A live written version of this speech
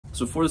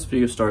So before this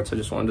video starts, I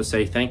just wanted to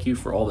say thank you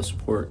for all the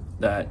support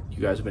that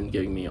you guys have been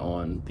giving me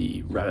on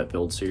the Rabbit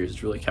build series.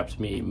 It's really kept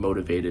me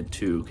motivated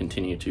to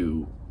continue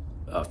to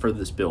further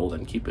this build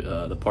and keep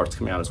the parts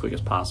coming out as quick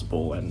as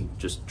possible and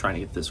just trying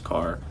to get this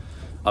car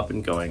up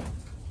and going.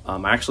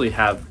 I actually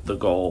have the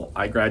goal,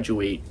 I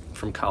graduate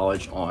from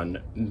college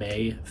on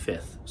May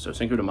 5th, so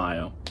Cinco de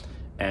Mayo,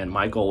 and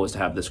my goal is to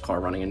have this car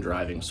running and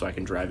driving so I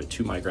can drive it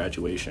to my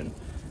graduation.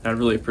 And I'd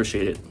really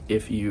appreciate it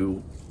if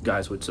you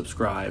guys would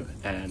subscribe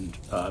and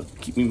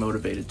keep me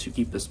motivated to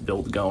keep this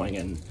build going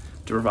and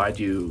to provide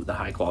you the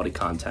high quality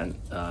content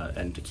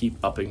and to keep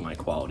upping my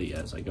quality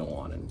as I go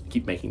on and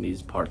keep making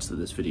these parts of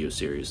this video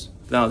series.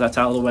 Now that's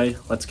out of the way,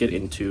 let's get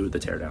into the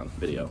teardown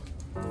video.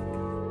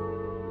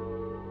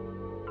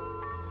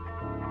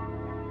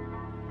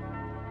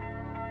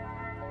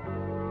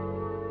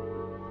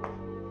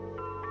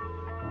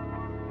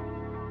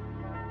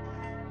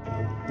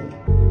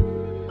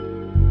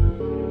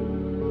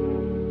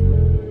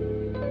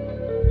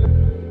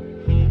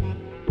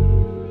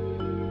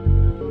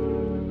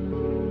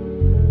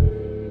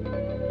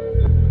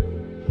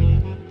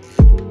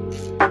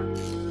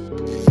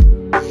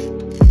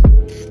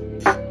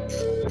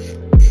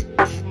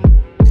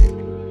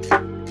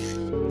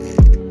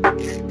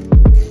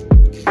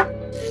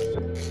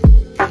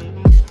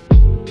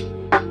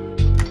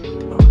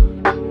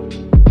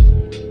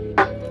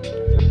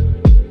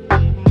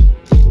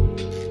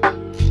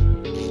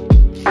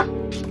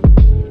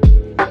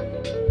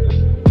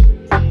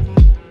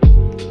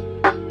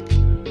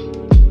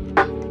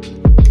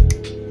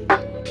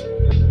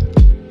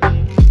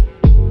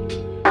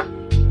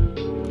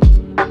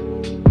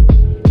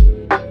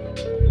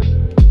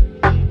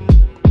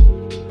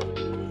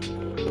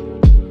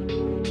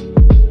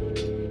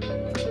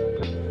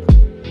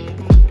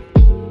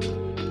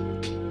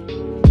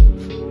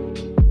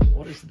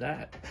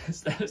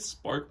 Is that a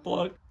spark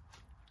plug?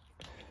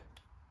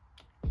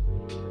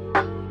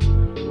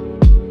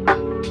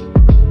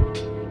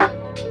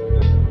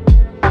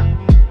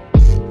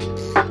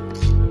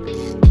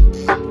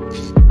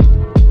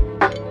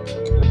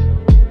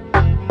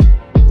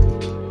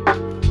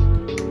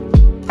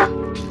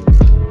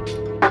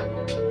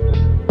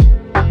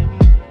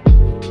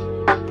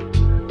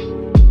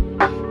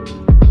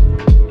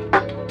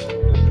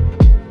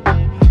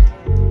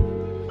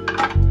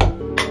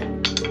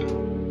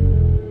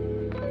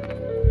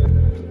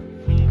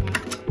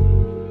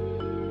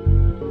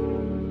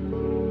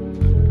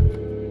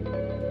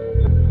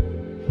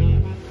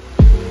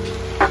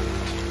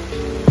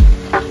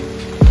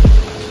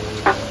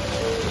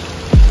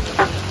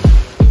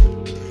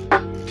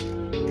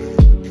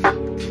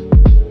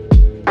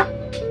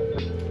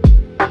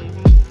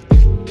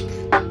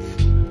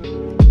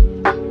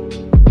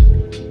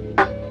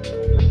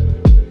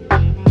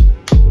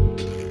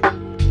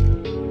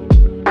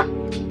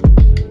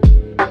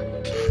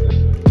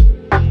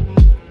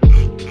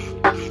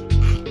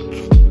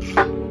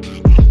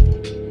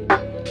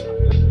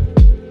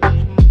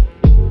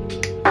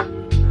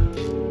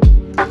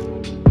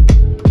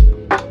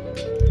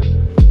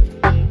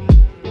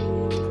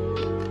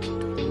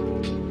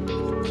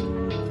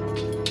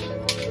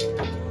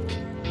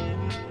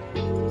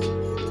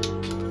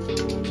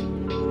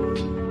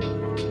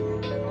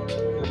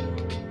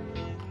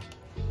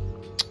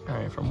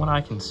 From what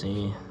I can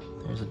see,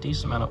 there's a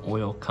decent amount of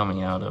oil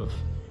coming out of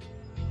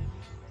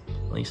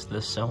at least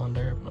this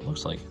cylinder, but it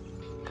looks like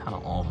kind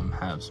of all of them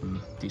have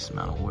some decent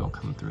amount of oil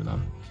coming through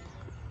them.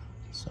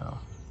 So,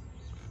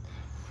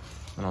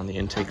 and on the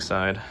intake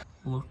side,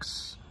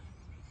 looks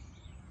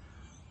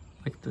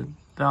like the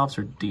valves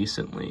are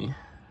decently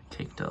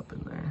caked up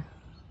in there.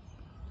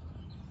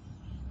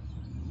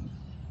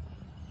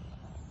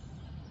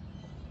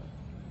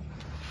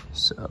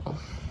 So,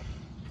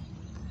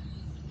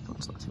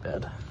 it's not too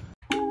bad.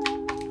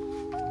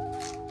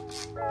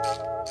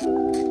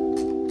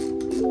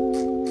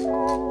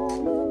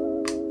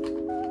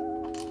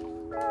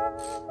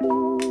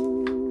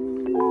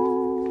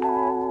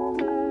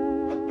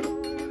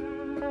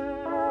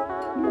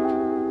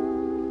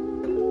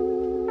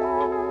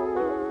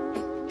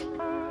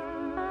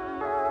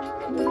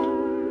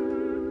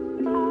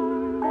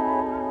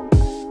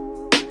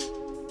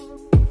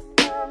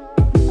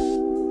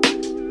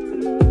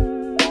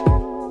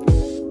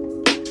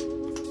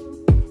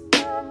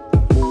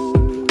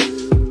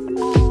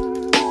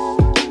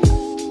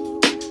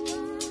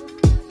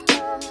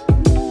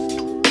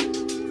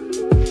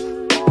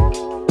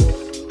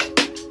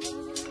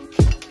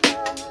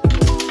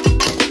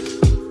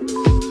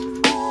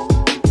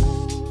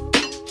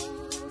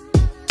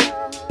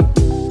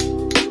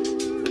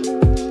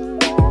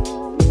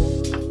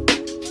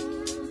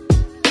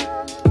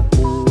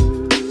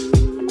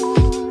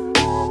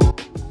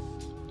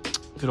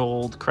 Good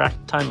old crack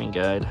timing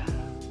guide.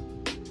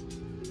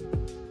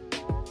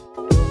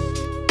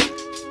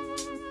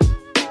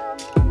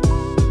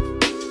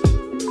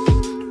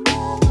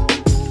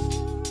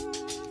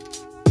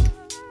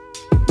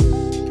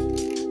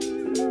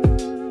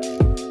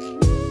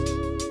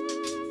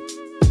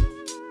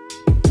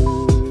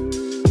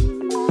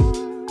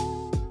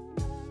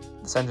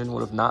 This engine would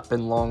have not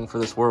been long for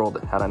this world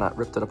had I not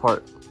ripped it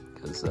apart,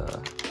 because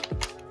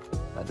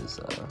that is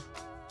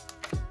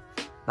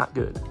not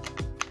good.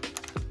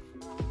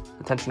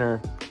 The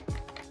tensioner,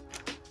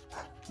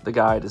 the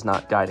guide is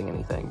not guiding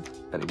anything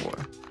anymore.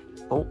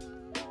 Oh,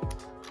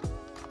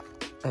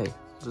 hey,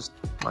 just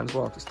might as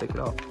well just take it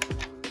off.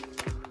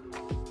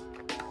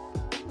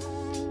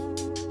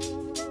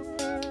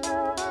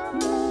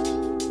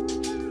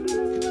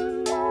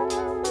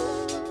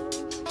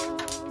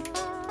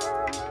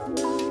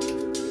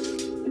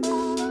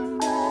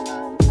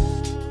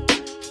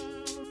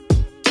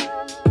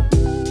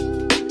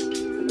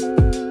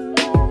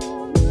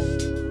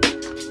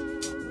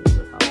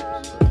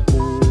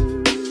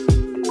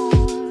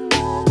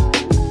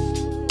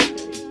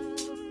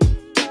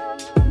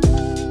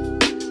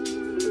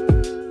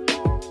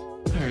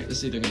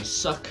 This is either gonna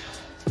suck.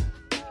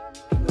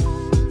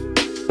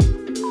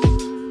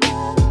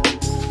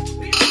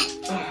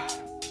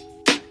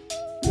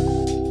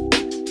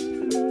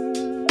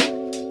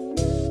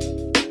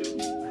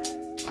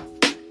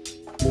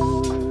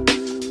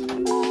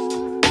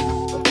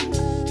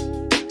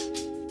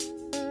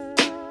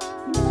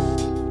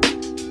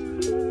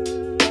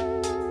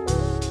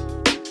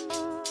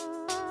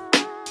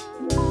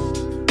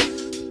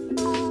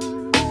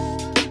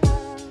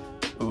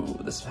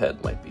 This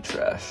head might be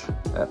trash.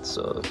 That's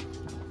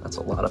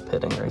a lot of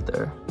pitting right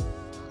there.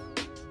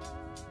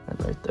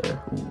 And right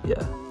there, ooh,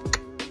 yeah.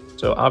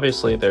 So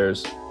obviously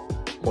there's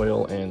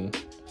oil in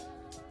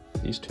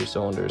these two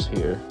cylinders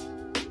here,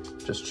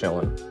 just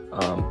chilling.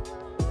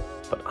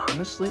 But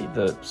honestly,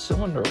 the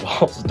cylinder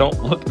walls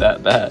don't look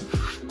that bad.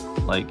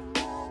 Like,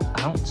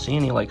 I don't see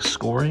any like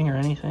scoring or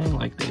anything.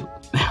 Like they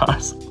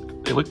honestly,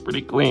 they look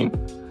pretty clean.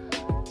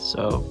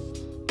 So,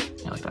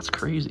 yeah, like that's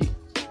crazy.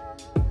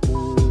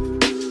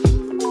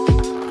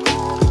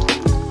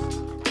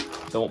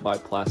 Don't buy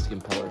plastic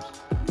impellers.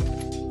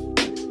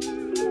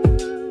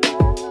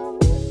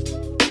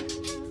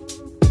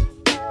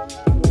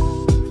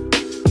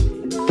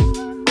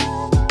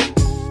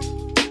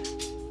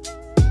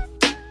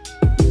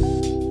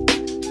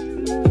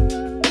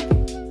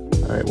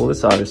 Alright, well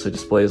this obviously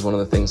displays one of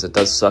the things that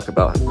does suck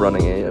about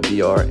running a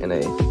VR in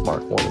a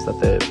Mark 1 is that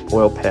the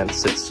oil pan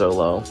sits so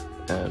low,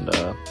 and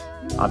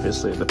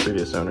obviously the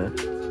previous owner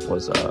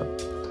was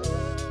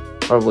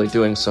probably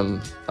doing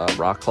some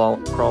rock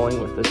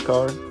crawling with this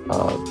car.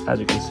 As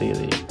you can see,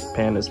 the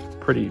pan is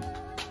pretty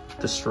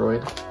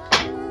destroyed,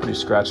 pretty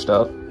scratched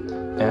up,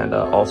 and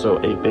also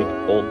a big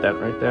old dent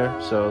right there.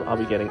 So I'll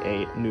be getting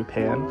a new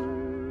pan.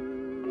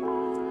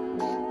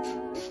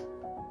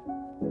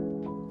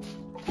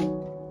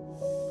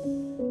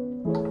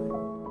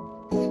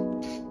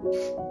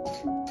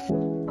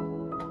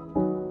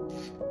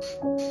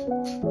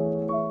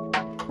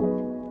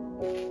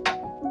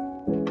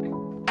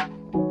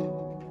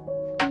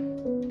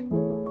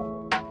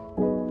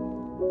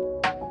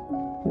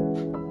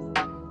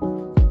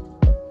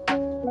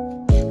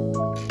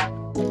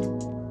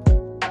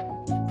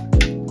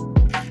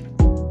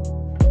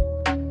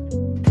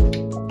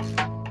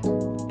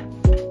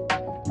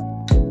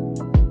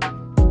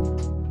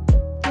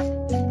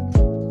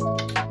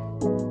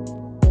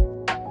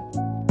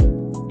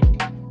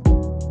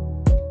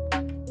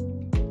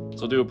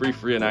 So I'll do a brief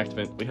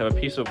reenactment. We have a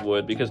piece of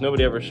wood, because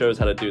nobody ever shows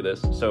how to do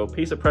this. So a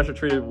piece of pressure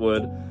treated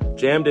wood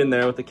jammed in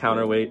there with the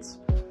counterweights.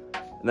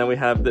 And then we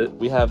have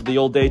the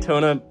old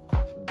Daytona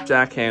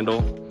jack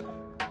handle.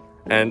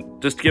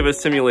 And just to give a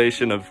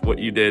simulation of what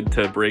you did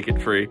to break it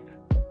free.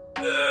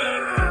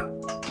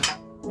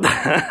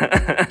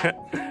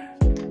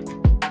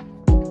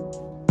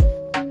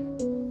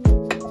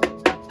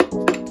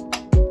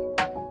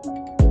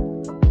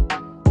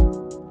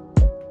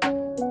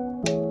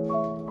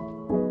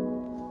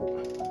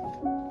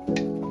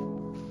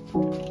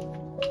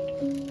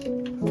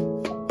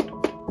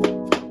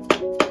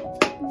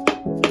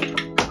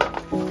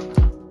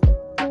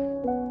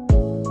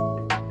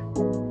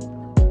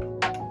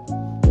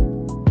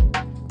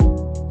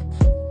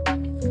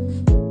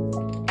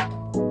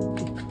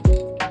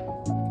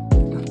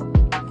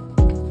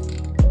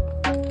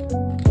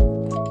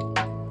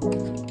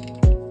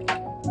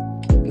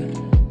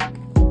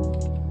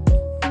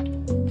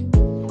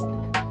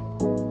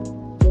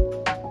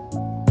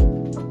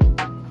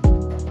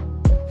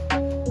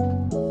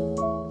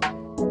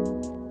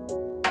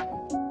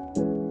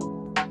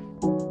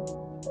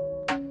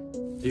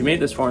 If you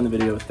made this far in the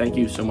video, thank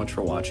you so much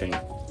for watching.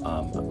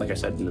 Like I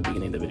said in the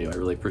beginning of the video, I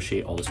really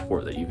appreciate all the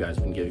support that you guys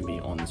have been giving me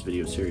on this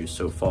video series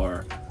so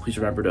far. Please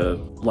remember to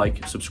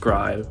like,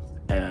 subscribe,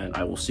 and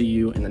I will see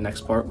you in the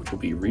next part, which will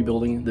be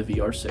rebuilding the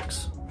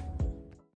VR6.